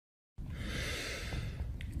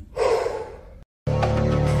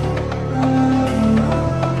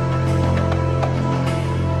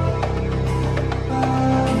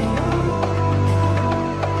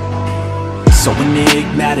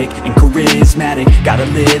enigmatic and charismatic. Gotta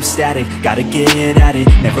live static, gotta get at it.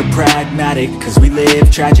 Never pragmatic, cause we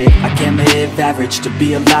live tragic. I can't live average, to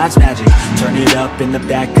be alive's magic. Turn it up in the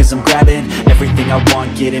back cause I'm grabbing everything I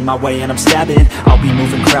want, get in my way and I'm stabbing. I'll be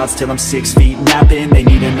moving crowds till I'm 6 feet napping. They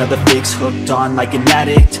need another fix, hooked on like an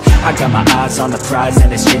addict. I got my eyes on the prize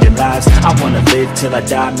and it's changing lives. I wanna live till I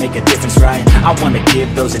die, make a difference, right? I wanna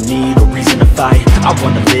give those in need a reason to fight. I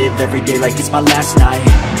wanna live every day like it's my last night.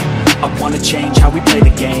 I wanna change how we play the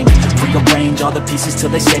game, rearrange all the pieces till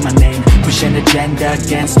they say my name. Push an agenda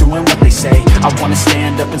against doing what they say. I wanna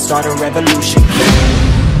stand up and start a revolution.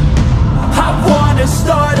 I wanna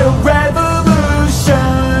start a revolution.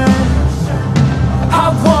 I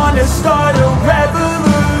wanna start a revolution.